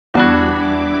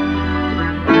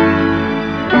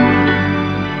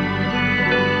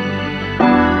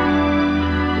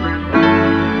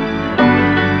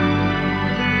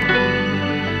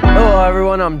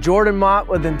everyone, I'm Mott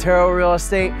with Intero Real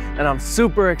Estate, and I'm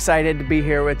super excited to be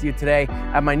here with you today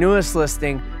at my newest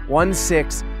listing,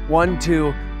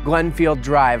 1612 Glenfield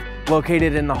Drive,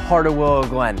 located in the heart of Willow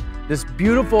Glen. This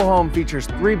beautiful home features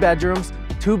 3 bedrooms,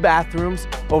 2 bathrooms,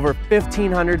 over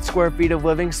 1,500 square feet of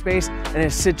living space, and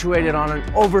is situated on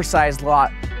an oversized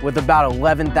lot with about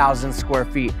 11,000 square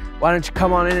feet. Why don't you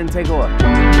come on in and take a look?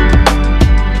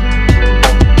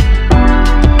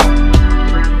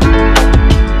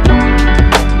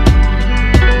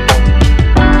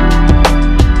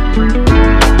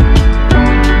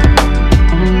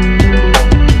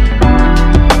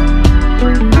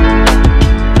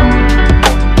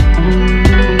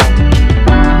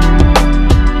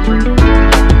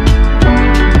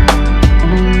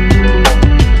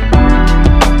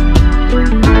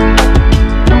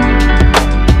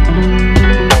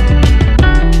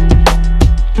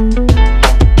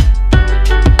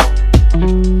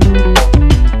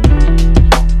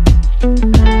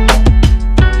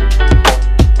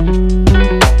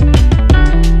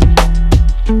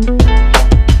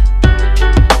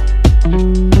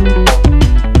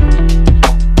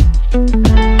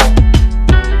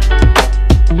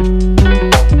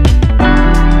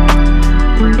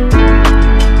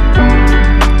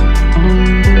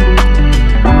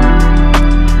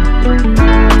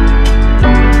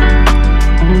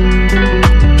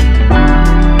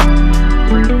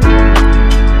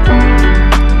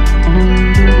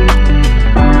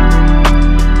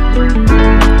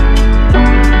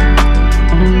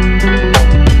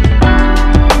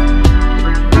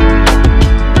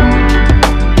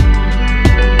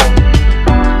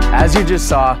 As you just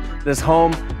saw, this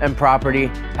home and property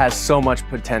has so much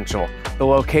potential. The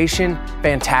location,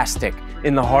 fantastic,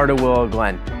 in the heart of Willow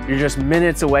Glen. You're just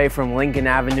minutes away from Lincoln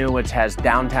Avenue, which has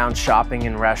downtown shopping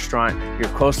and restaurant.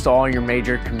 You're close to all your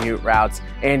major commute routes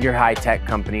and your high-tech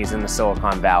companies in the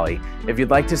Silicon Valley. If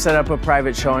you'd like to set up a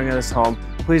private showing of this home,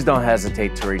 please don't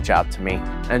hesitate to reach out to me.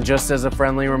 And just as a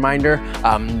friendly reminder,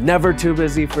 I'm never too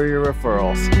busy for your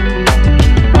referrals.